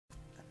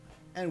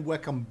And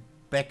welcome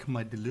back,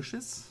 my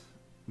delicious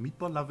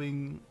meatball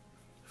loving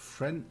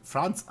friend,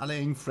 France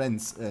allaying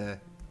friends.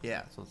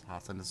 Yeah, so it's a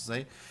hard sentence to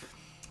say.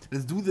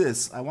 Let's do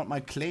this. I want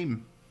my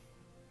claim.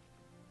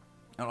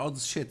 And all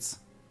these shits.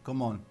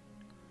 Come on.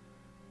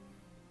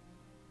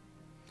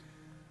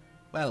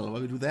 Well,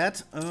 while we do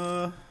that,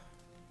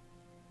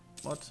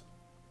 what?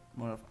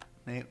 More of,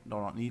 no,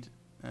 not need.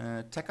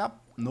 Tech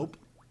up? Nope.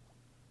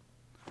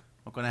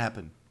 Not gonna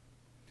happen.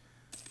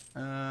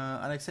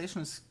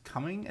 Annexation is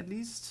coming at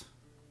least.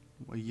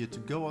 A year to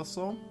go or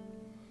so.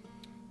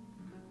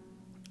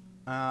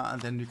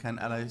 And then you can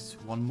ally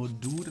one more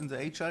dude in the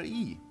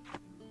HRE.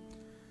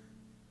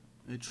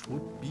 Which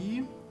would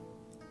be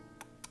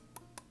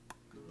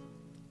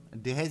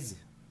Dehez.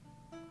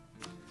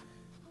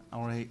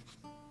 Alright.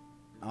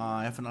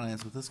 I have an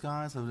alliance with this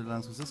guys, I have an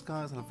alliance with this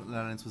guys, I have an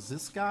alliance with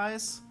this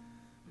guys.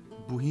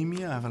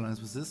 Bohemia, I have an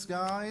alliance with this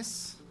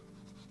guys.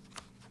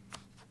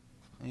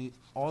 They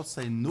all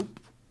say nope.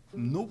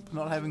 Nope,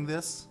 not having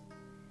this.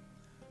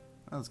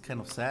 That's kind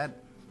of sad.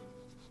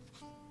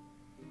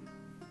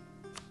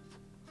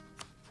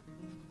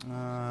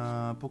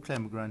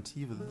 Proclaim a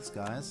guarantee with these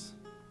guys.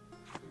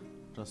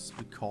 Just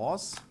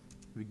because.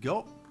 Here we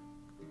go.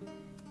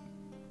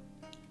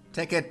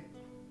 Take it.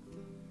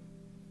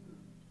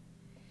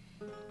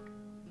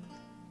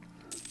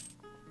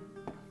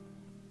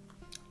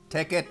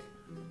 Take it.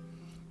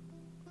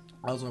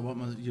 Also, I want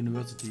my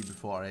university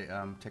before I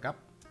take up.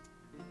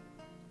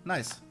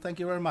 Nice. Thank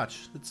you very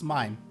much. It's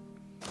mine.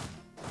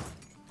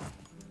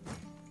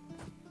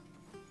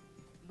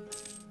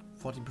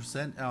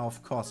 40%? Oh,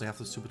 of course, I have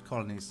the stupid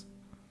colonies.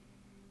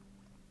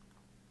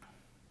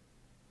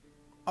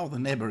 Oh, they're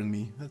neighboring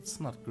me. That's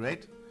not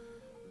great.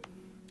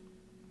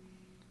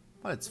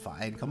 But it's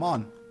fine. Come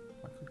on.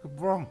 What could go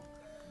wrong?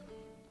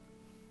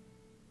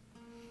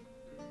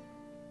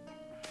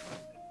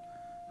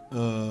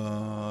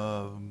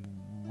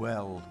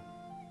 Well.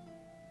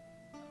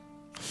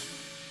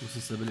 With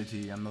this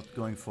ability, I'm not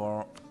going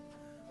for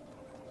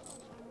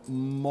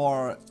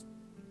more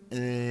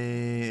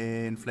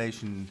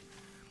inflation.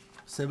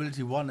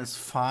 Stability 1 is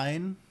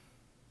fine.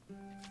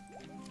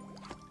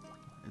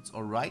 It's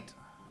alright.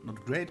 Not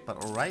great,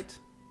 but alright.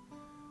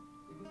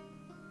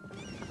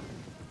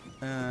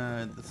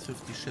 The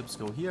 50 ships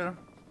go here.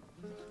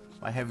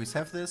 My heavies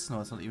have this.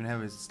 No, it's not even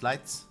heavies, it's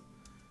lights.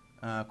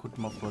 Could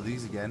multiply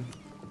these again.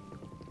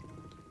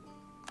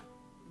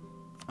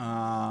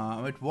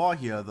 I'm at war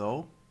here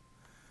though.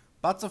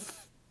 But the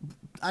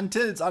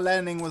Antilles are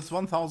landing with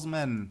 1,000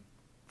 men.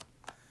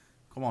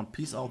 Come on,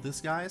 peace out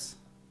this guys.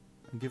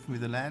 And give me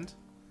the land.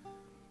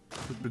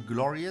 Would be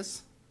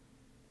glorious.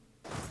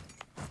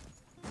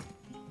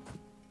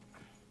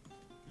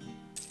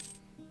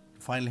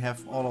 Finally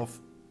have all of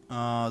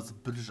the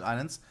British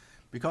islands.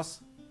 Because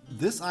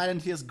this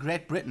island here is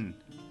Great Britain.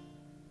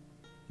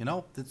 You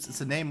know, it's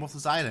the name of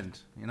this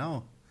island. You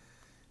know,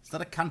 it's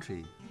not a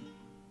country.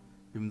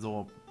 Even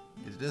though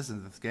it is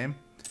in this game.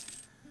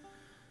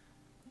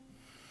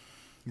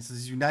 This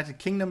is United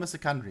Kingdom is a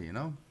country, you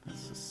know?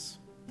 This is...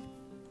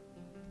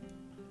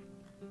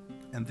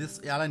 And this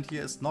island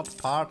here is not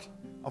part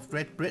of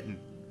Great Britain.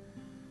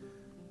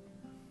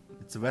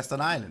 It's the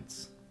Western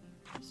Islands.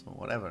 So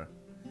whatever.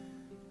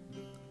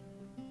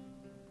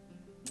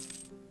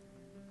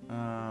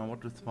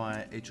 What with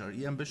my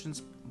HRE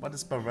ambitions? What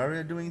is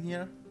Bavaria doing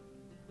here?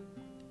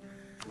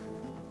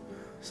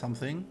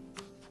 Something.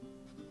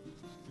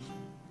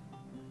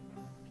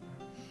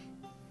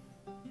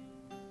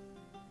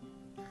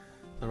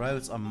 The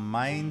rivals are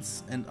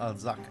Mainz and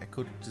Alsace. I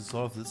could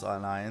dissolve this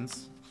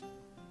alliance.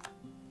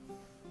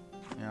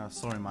 Yeah,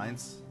 sorry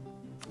Mainz.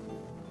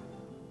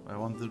 I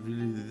want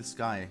really this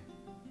guy.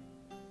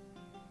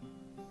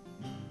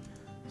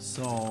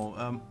 So,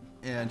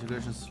 yeah,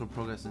 integration is slow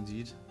progress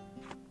indeed.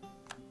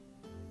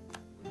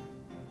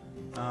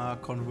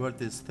 Convert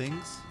these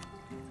things.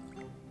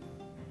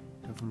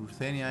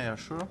 Ruthenia, yeah,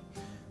 sure.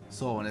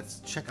 So,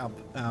 let's check up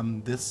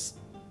this.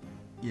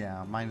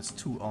 Yeah,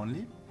 -2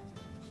 only.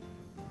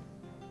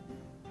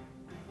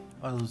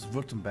 Oh, this is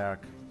Württemberg.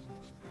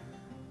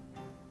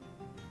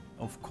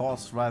 Of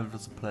course, rival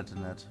with the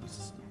Palatinate. This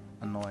is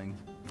annoying.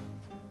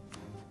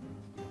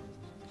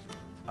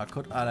 I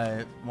could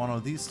ally one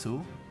of these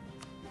two.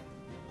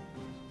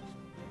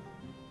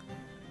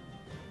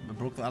 I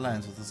broke the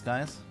alliance with these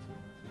guys.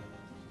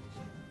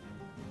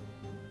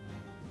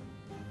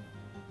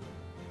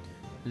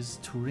 This is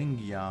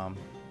Thuringia.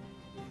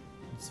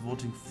 It's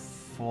voting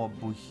for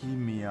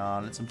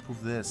Bohemia. Let's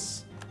improve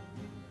this.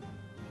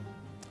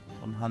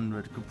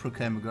 100. Could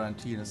proclaim a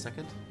guarantee in a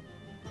second.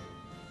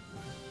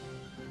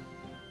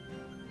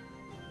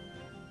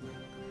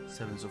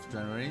 7th of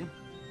January.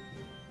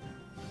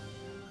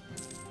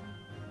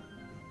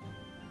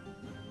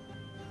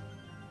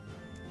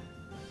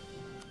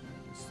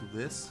 Let's do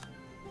this.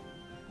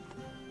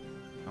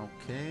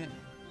 Okay.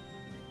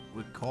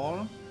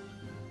 Recall.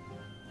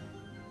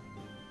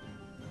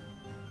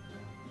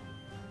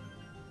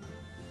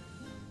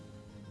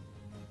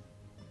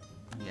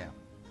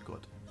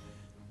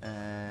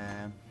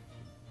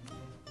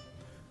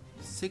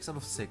 6 out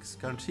of 6.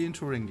 Guaranteed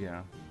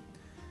Thuringia.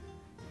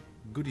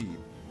 Goodie.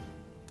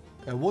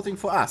 Voting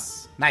for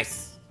us.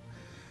 Nice.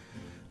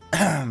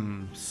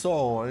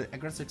 So,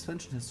 aggressive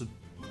expansion has to...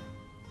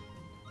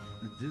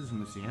 This is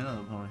missing.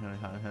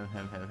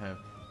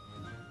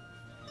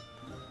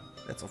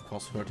 That's of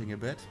course hurting a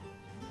bit.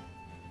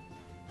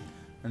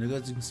 And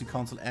as you can see,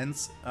 council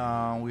ends.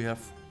 We have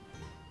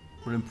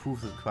will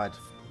improve it quite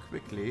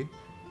quickly.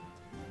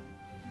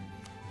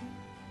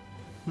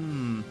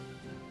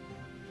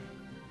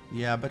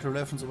 Yeah, better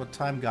reference over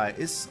time guy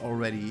is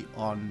already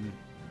on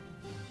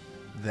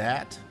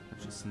that,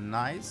 which is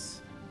nice.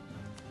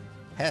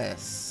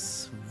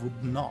 Hess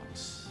would not.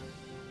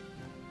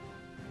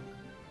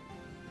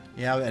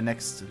 Yeah, we're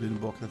next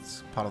Lüneburg,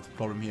 that's part of the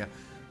problem here.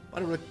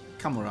 But it will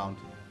come around.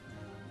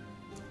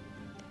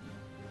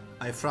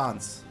 Hi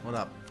France, what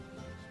up?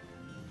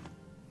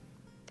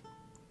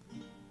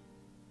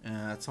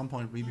 At some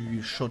point maybe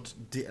we should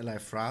de-ally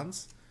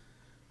France.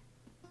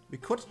 We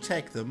could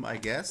take them, I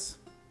guess.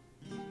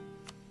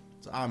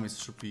 The armies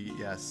should be,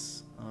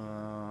 yes.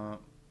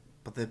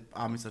 But the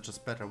armies are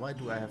just better. Why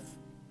do I have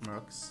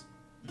mercs?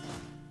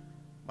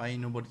 Why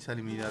ain't nobody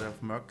telling me that I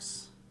have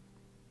mercs?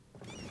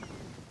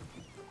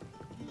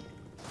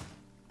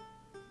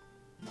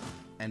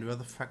 And where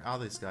the fuck are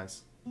these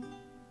guys?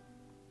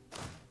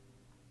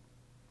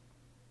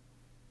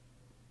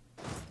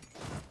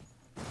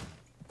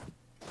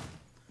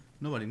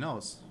 Nobody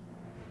knows.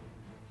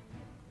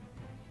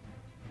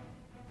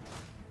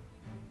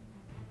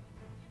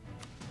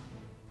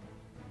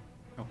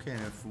 Okay, I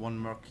have one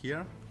merc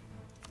here.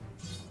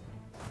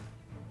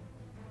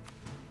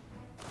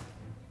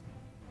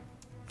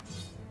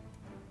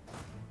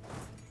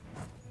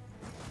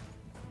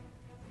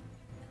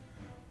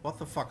 What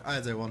the fuck? I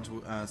they want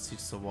to siege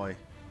Savoy.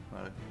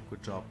 Well,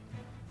 good job.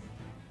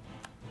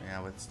 Yeah,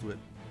 let's do it.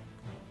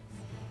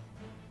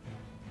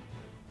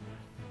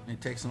 He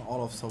takes on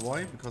all of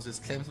Savoy because he has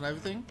claims on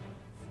everything.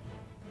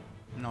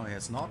 No, he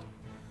has not.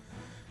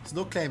 There's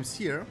no claims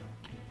here.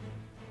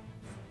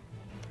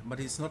 But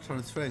he's not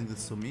transferring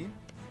this to me.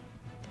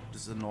 Which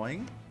is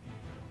annoying.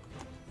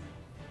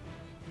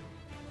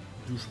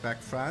 Douchebag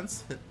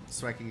France,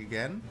 striking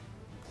again.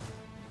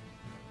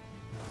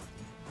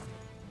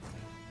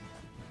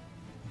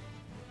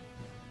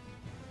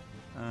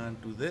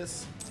 And do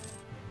this.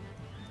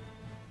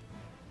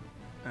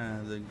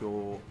 And then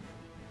go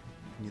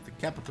near the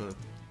capital.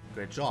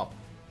 Great job.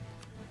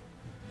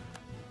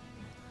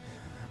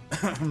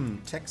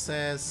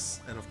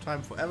 Texas, out of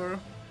time forever.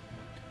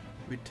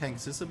 We tank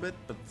this a bit,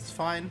 but it's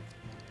fine.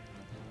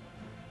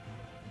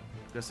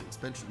 Because the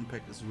expansion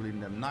impact is really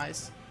damn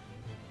nice.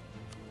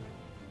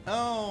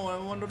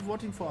 Oh, I'm not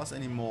voting for us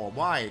anymore.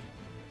 Why?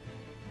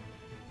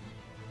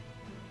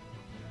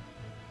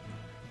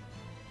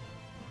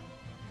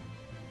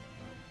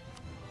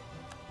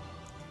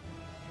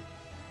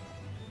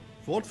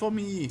 Vote for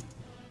me.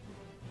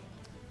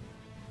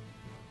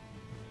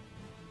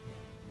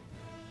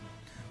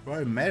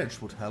 Royal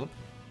marriage would help.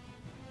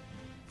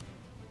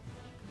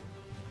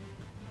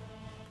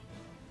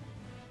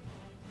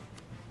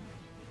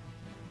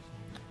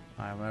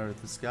 I married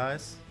these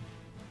guys.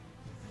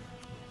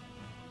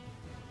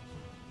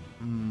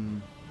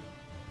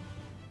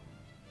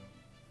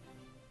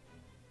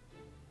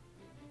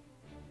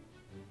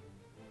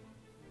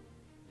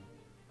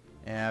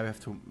 Yeah, we have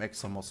to make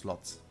some more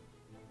slots.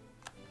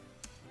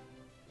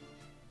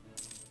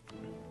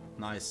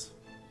 Nice.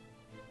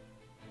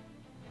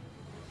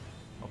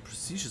 Our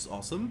prestige is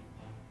awesome.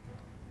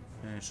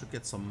 And I should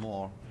get some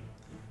more.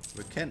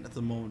 We can't at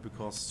the moment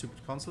because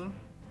stupid console.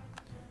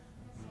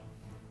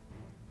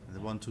 The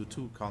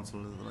 1-2-2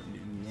 console is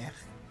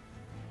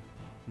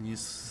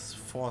he's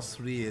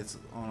 4-3. It's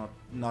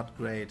not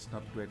great,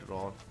 not great at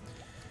all.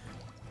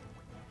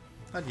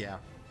 But yeah,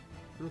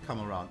 it will come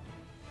around.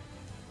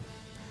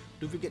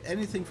 Do we get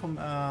anything from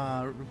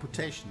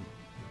reputation?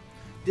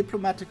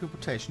 Diplomatic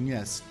reputation,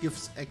 yes,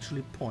 gives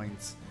actually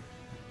points.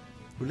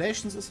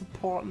 Relations is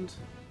important.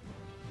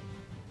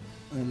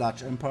 A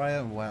large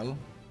empire, well.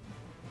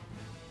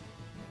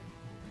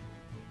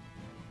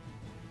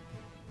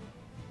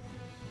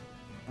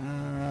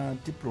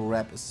 Diplo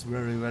rap is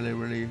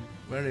really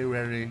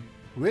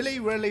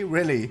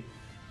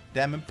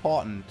damn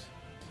important.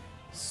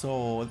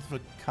 So this will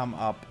come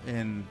up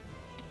in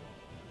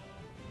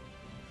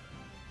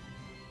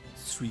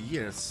 3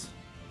 years.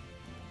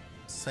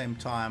 Same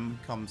time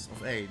comes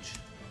of age.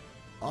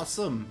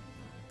 Awesome.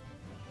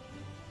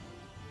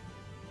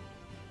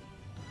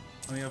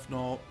 We have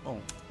no... Oh,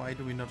 why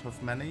do we not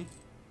have many?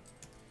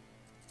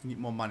 We need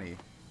more money.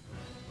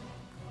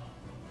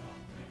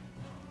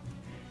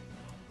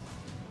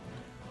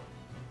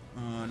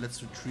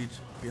 Let's retreat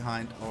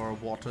behind our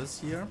waters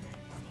here.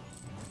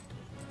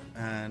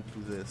 And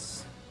do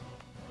this.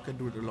 You can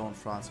do it alone,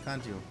 France,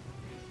 can't you?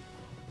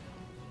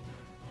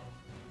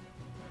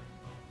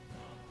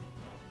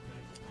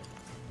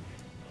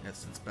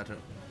 Yes, it's better.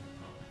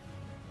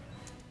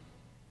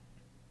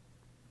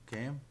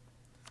 Okay.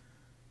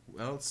 Who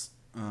else?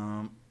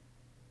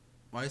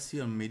 Why is he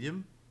on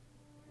medium?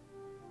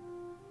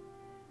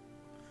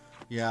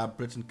 Yeah,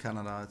 Britain,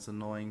 Canada, it's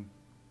annoying.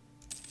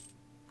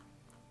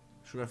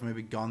 Should have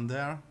maybe gone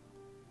there.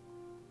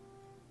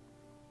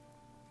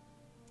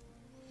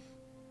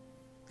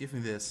 Give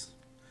me this.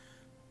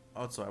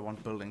 Also, I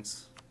want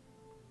buildings.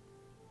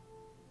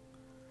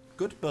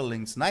 Good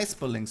buildings, nice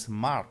buildings,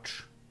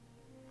 March.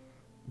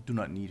 Do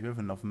not need, we have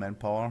enough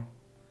manpower.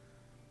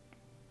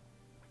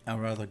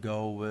 I'd rather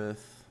go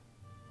with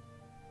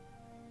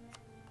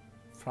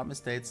farm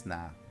estates,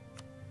 nah.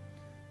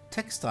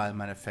 Textile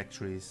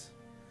manufactories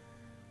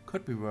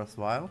could be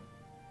worthwhile.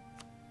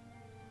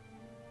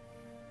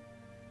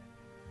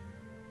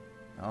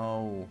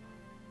 Oh.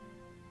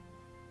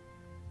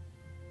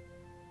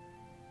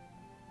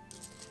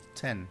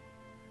 10.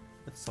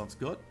 That sounds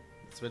good.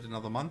 Let's wait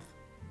another month.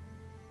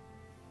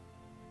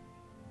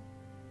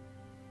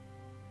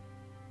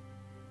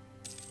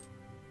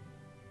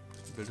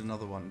 Build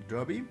another one.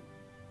 Derby.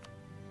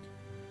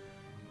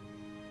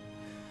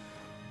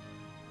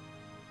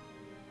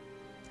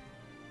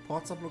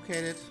 Ports are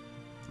located.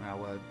 Ah,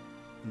 well,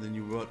 in the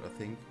New World, I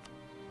think.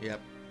 Yep.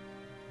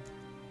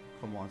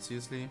 Come on,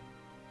 seriously.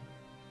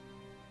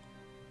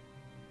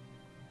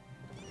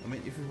 I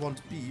mean, if you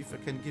want beef, I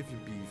can give you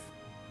beef.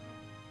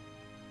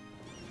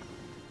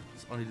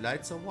 It's only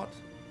lights or what?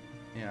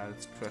 Yeah,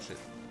 let's crush it.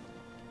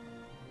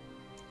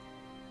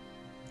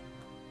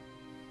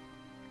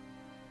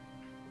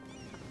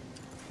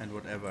 And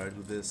whatever, I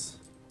do this.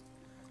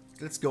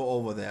 Let's go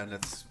over there and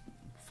let's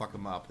fuck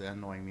them up. They're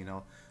annoying me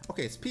now.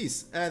 Okay, it's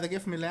peace. They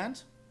give me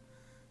land,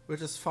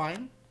 which is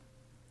fine.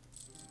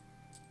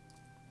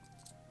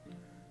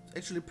 It's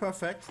actually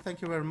perfect.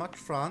 Thank you very much,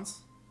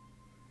 France.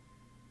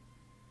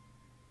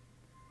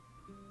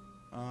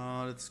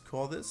 Let's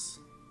call this.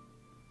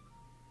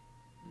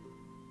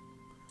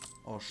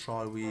 Or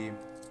shall we?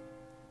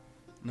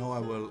 No, I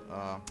will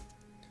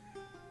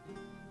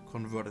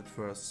convert it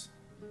first.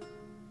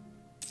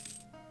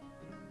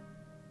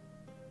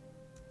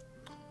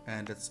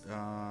 And let's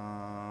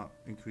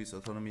increase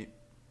autonomy.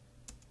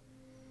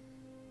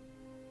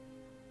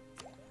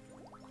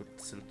 Could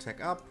still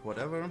tech up,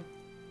 whatever.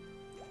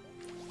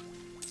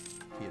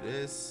 Here it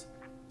is.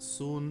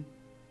 Soon.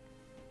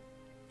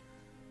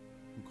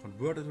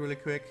 Convert it really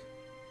quick.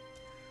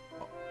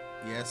 Oh,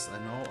 yes, I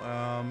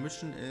know.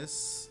 Mission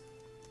is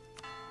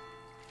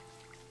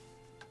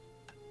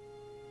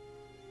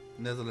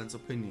Netherlands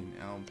opinion.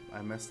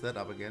 I messed that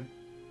up again.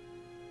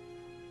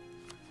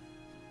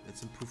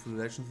 Let's improve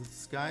relations with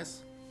these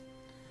guys.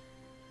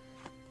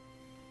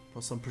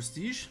 For some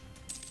prestige.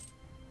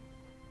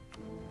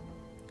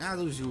 Ah,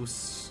 those you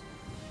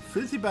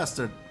filthy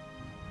bastard.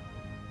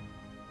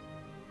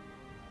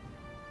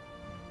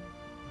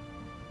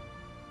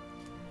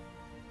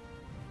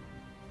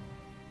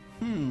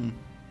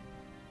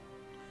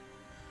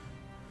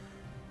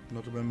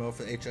 Not a member of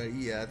the HIE,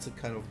 yeah, it's a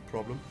kind of a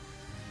problem.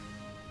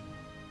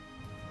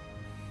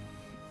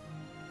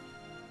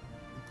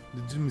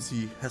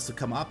 Legitimacy has to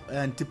come up,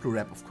 and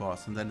Diplorep, of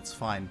course, and then it's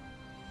fine.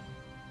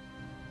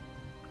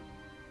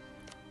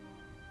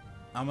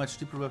 How much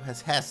Diplorep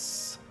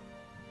has?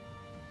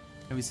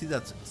 Can we see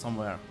that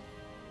somewhere?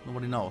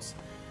 Nobody knows.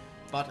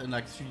 But in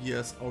like 3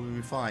 years, all will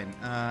be fine.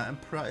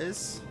 Emperor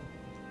is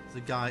the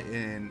guy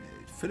in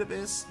Philip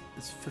is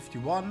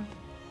 51.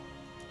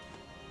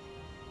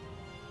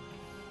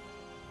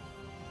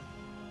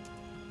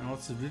 And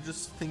what's the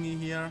religious thingy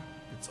here?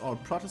 It's all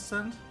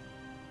Protestant.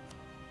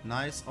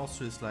 Nice.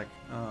 Austria is like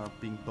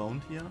being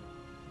boned here,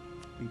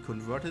 being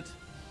converted.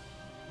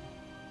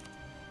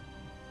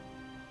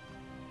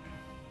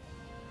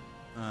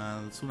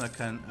 Soon I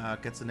can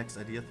get the next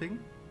idea thing.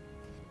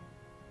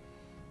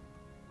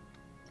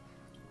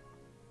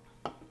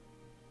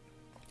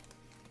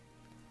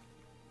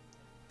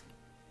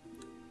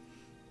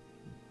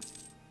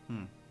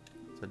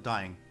 They're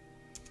dying.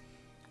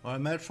 Or I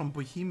melt from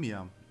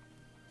Bohemia.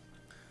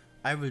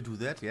 I will do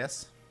that,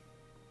 yes.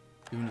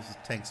 Even if it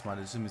tanks my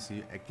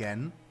legitimacy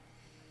again.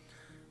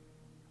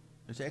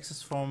 It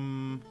access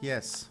from...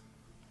 yes.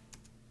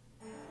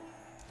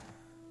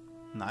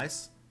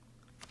 Nice.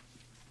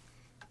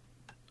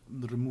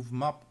 Remove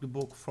map the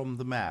book from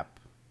the map.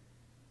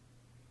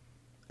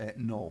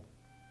 No.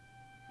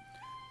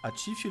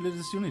 Achieve your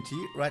religious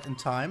unity right in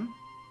time.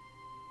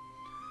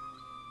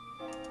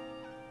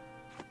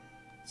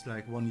 It's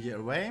like 1 year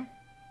away.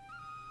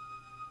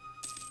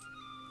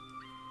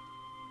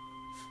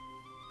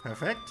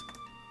 Perfect.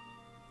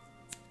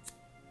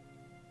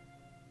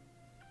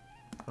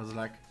 Was it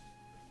like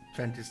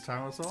 20th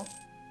time or so?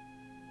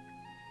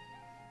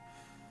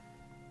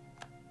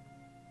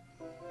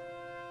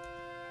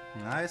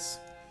 Nice.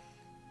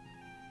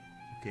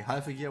 Okay,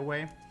 half a year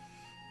away.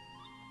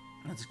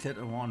 Let's declare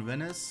a war on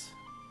Venice.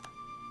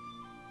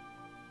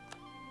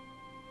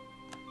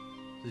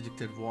 They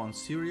declared war on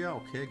Syria.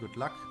 Okay, good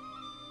luck.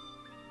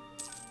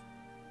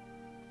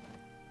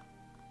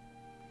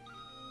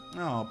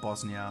 Oh,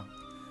 Bosnia.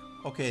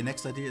 Okay,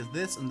 next idea is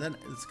this, and then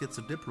let's get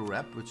the Diplo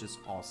rep, which is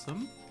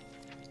awesome.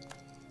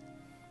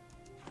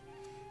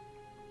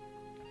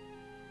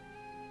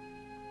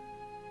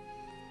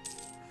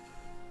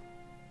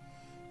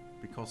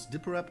 Because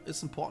Dipper Rep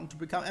is important to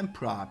become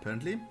Emperor,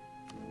 apparently.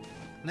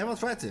 Never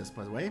tried this,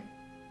 by the way.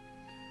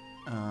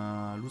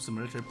 Lose the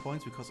military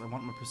points because I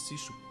want my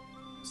prestige to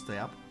stay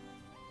up.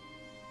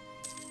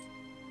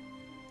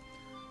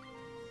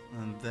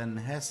 And then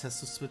Hess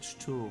has to switch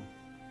too.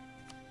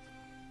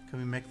 Can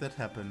we make that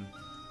happen?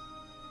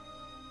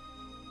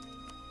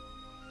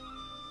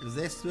 If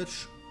they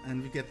switch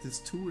and we get this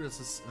two, this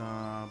is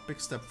a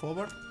big step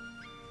forward.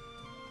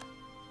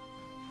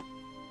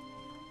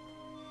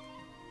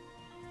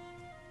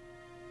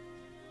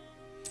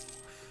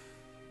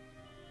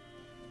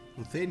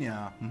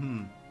 Ruthenia.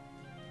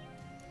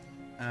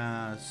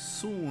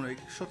 Soon I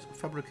should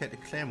fabricate a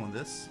claim on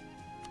this.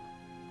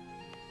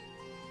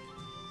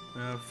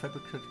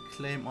 Fabricate a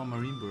claim on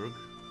Marienburg.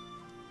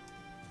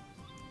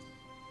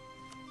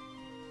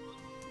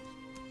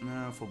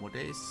 4 more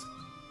days.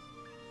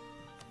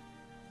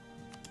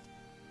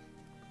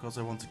 Because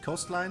I want the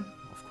coastline,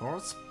 of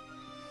course.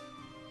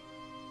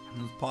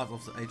 And it's part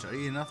of the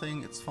HRE,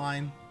 nothing, it's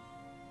fine.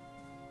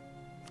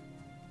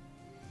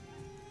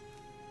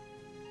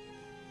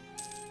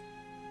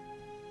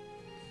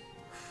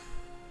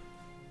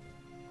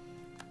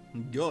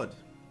 Good.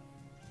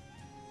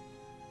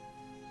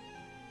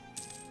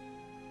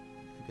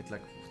 Get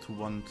like to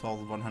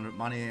 1,100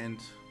 money and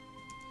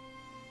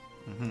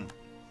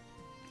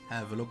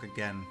have a look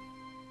again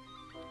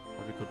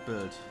what we could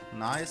build.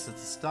 Nice,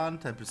 that's a stun,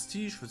 10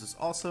 prestige, which is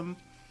awesome.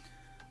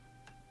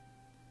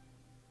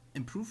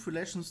 Improve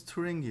relations with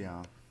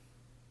Thuringia.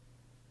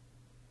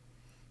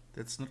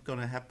 That's not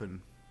gonna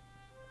happen.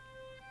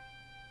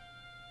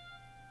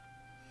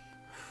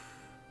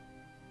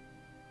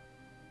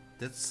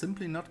 That's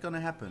simply not gonna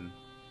happen.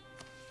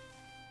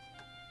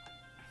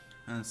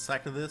 And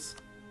cycle this.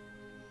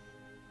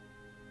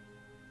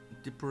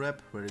 Dipper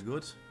Rep, very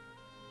good.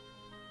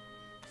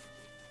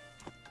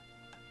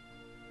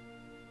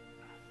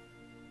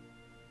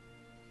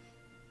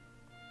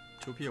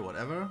 Topia,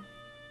 whatever.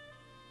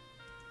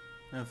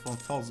 For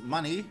 1,000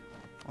 money.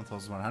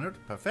 1,100,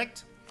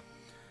 perfect.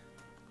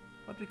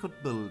 What we could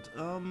build?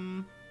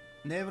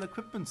 Naval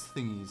equipment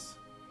thingies.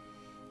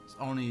 It's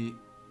only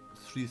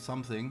 3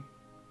 something.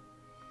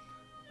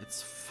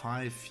 It's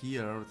 5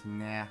 here.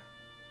 Nah.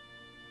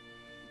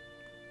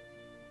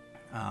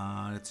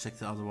 Let's check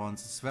the other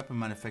ones. Its weapon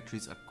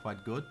manufactories are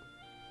quite good.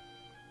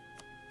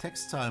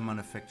 Textile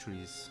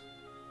manufactories.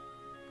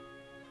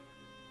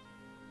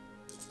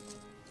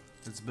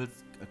 Let's build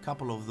a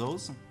couple of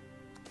those.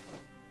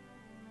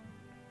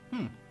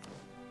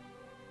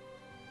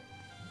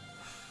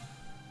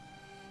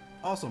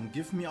 Awesome,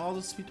 give me all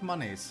the sweet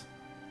monies.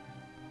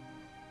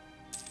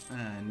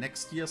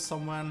 Next year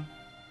someone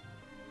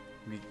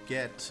we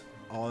get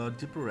our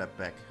Dipper Rep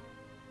back.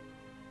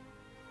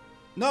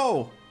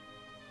 No!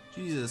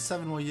 Jesus,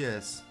 7 more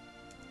years.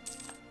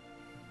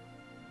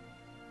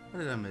 What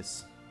did I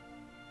miss?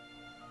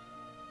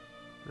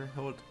 Did I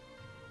hold?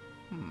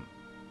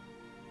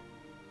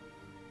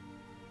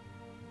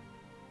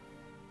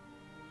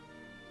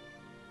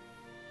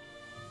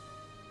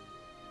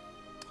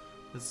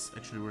 This is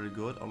actually really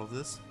good, all of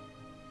this.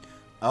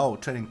 Oh,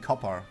 trading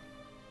copper.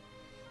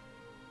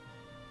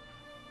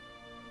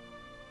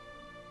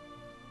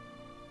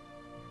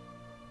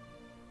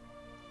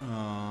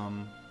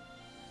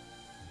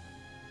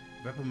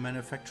 Weapon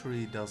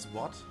manufactory does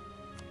what?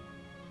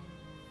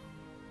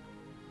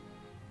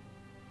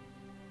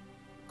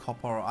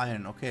 Copper or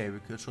iron. Okay,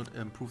 we should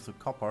improve the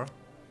copper.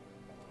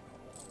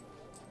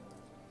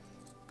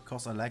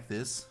 Because I like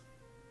this.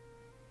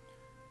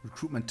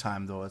 Recruitment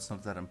time though, it's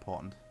not that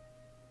important.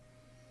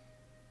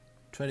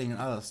 Trading and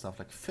other stuff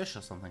like fish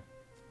or something.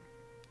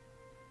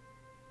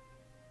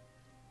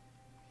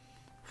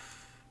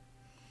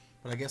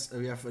 But I guess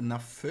we have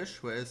enough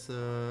fish, whereas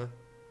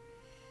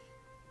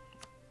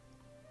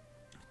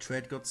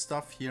trade good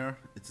stuff here.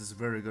 It is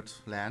very good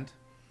land.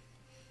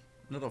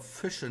 A lot of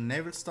fish and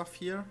naval stuff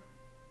here.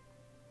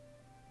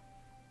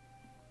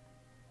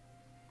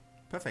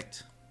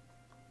 Perfect.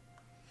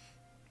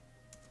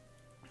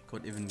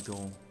 Could even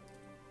go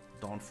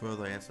down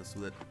further. Yes, let's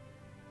do that.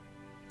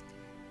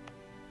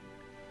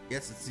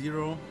 Yes, it's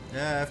 0.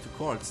 Yeah, I have to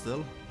call it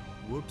still.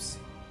 Whoops.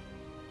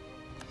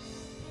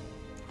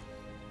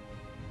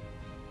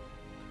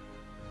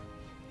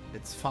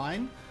 It's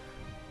fine.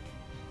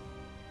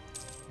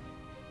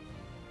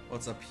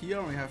 What's up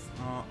here? We have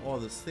all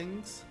these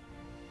things.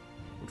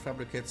 We'll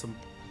fabricate some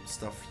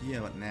stuff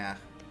here, but nah.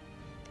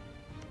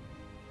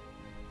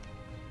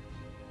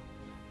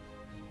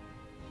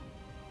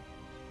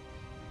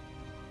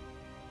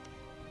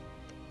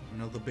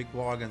 Another big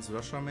war against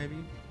Russia,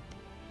 maybe?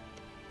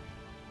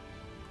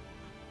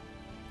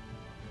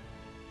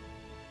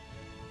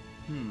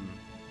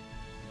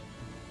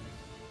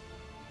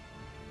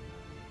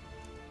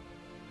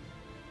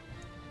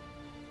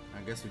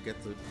 I guess we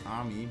get the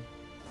army.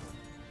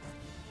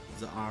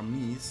 The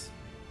armies.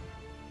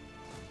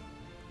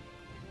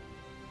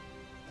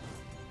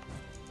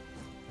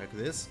 Like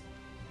this.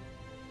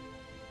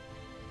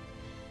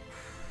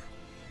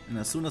 And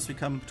as soon as we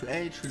come to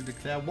age, we'll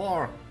declare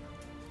war.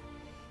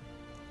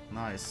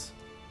 Nice.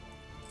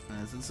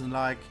 This is in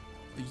like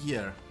a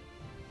year.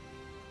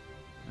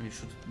 We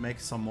should make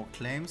some more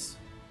claims.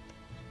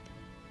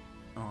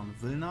 On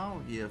Vilna,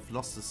 we have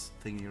lost this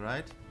thingy,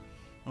 right?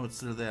 Oh, it's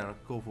still there.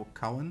 Go for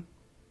Cowan.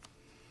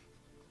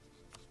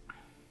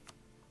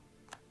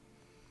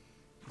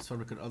 This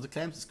fabricate other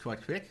claims is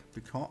quite quick.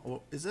 Because,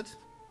 or is it?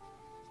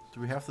 Do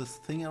we have this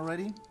thing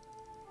already?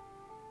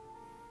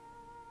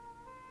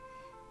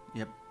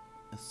 Yep,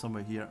 it's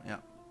somewhere here. Yeah,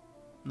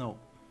 no,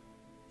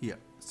 here.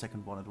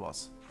 Second one it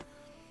was.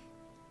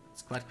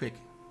 It's quite quick.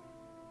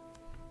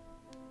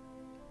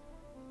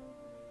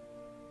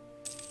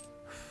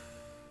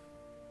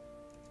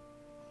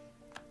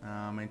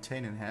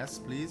 Maintain enhance,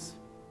 please.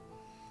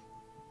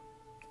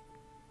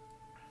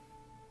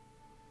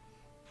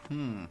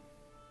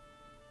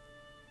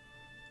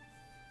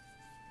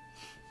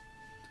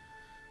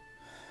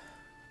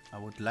 I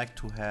would like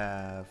to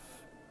have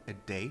a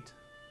date.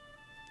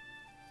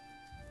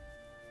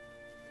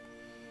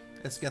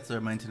 Let's get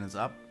the maintenance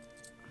up.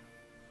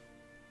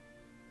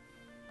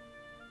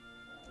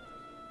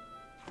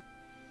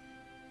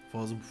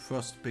 For the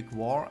first big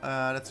war,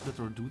 let's get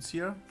our dudes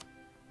here.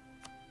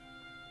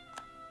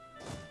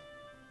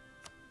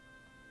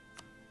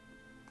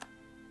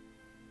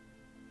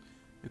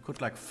 We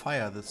could like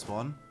fire this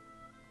one.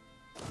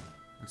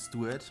 Let's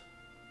do it.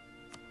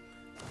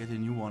 Get a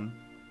new one.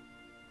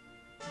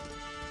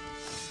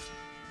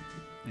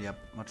 Yep,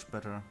 much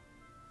better.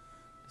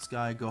 This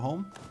guy go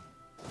home.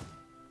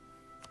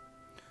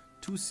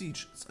 2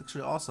 siege. It's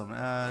actually awesome.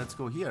 Let's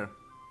go here.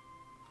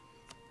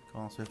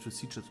 Because we have to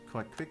siege it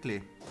quite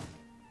quickly.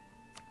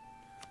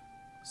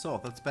 So,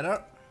 that's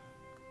better.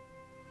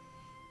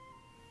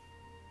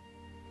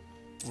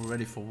 We're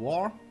ready for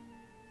war.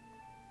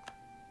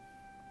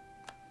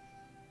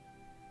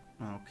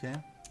 Okay.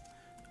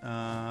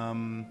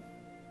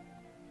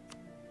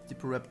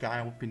 Depot rep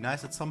guy would be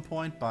nice at some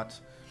point, but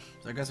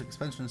I guess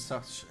expansion and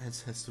such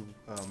has to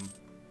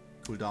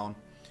cool down.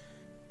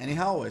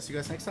 Anyhow, I'll see you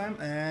guys next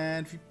time,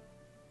 and we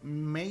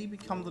may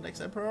become the next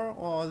emperor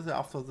or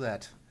after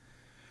that.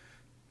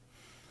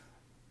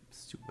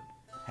 Stupid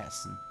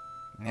Hessen.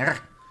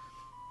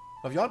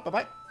 Love you all, bye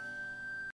bye.